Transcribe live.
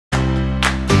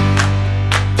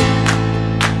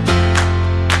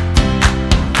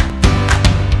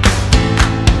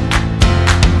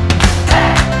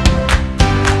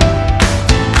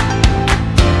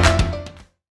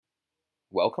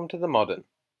Welcome to the Modern.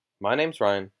 My name's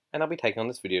Ryan and I'll be taking on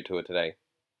this video tour today.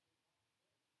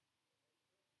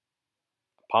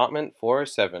 Apartment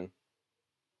 407.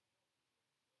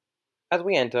 As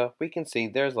we enter, we can see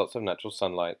there is lots of natural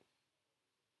sunlight.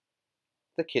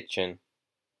 The kitchen,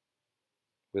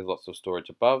 with lots of storage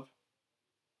above,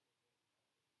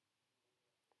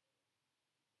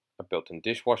 a built-in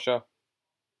dishwasher,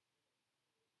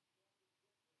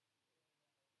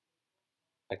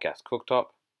 a gas cooktop,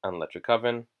 an electric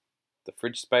oven, the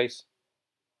fridge space,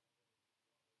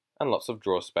 and lots of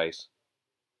drawer space.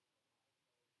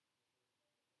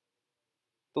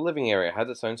 The living area has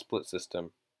its own split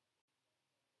system,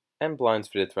 and blinds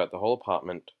fitted throughout the whole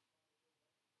apartment.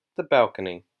 The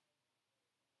balcony,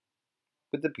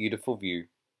 with the beautiful view.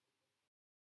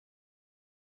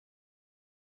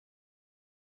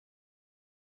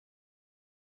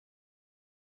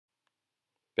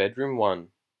 Bedroom 1,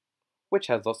 which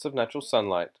has lots of natural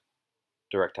sunlight,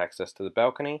 direct access to the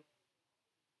balcony,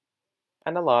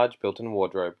 and a large built-in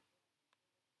wardrobe.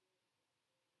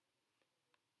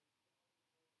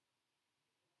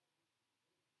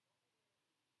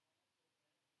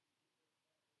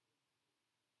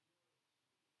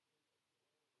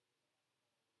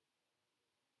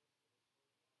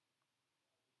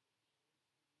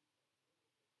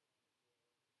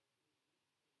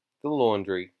 The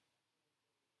laundry.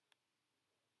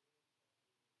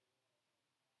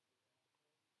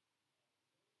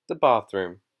 The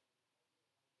bathroom,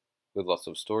 with lots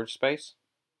of storage space,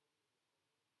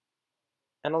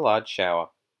 and a large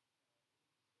shower.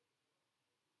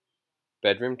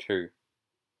 Bedroom 2,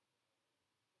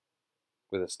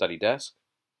 with a study desk,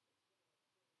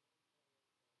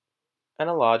 and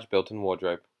a large built-in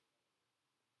wardrobe.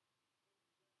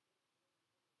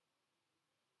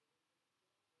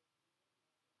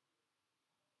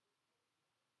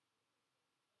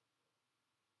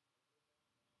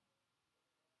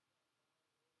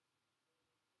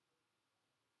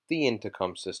 The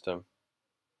intercom system.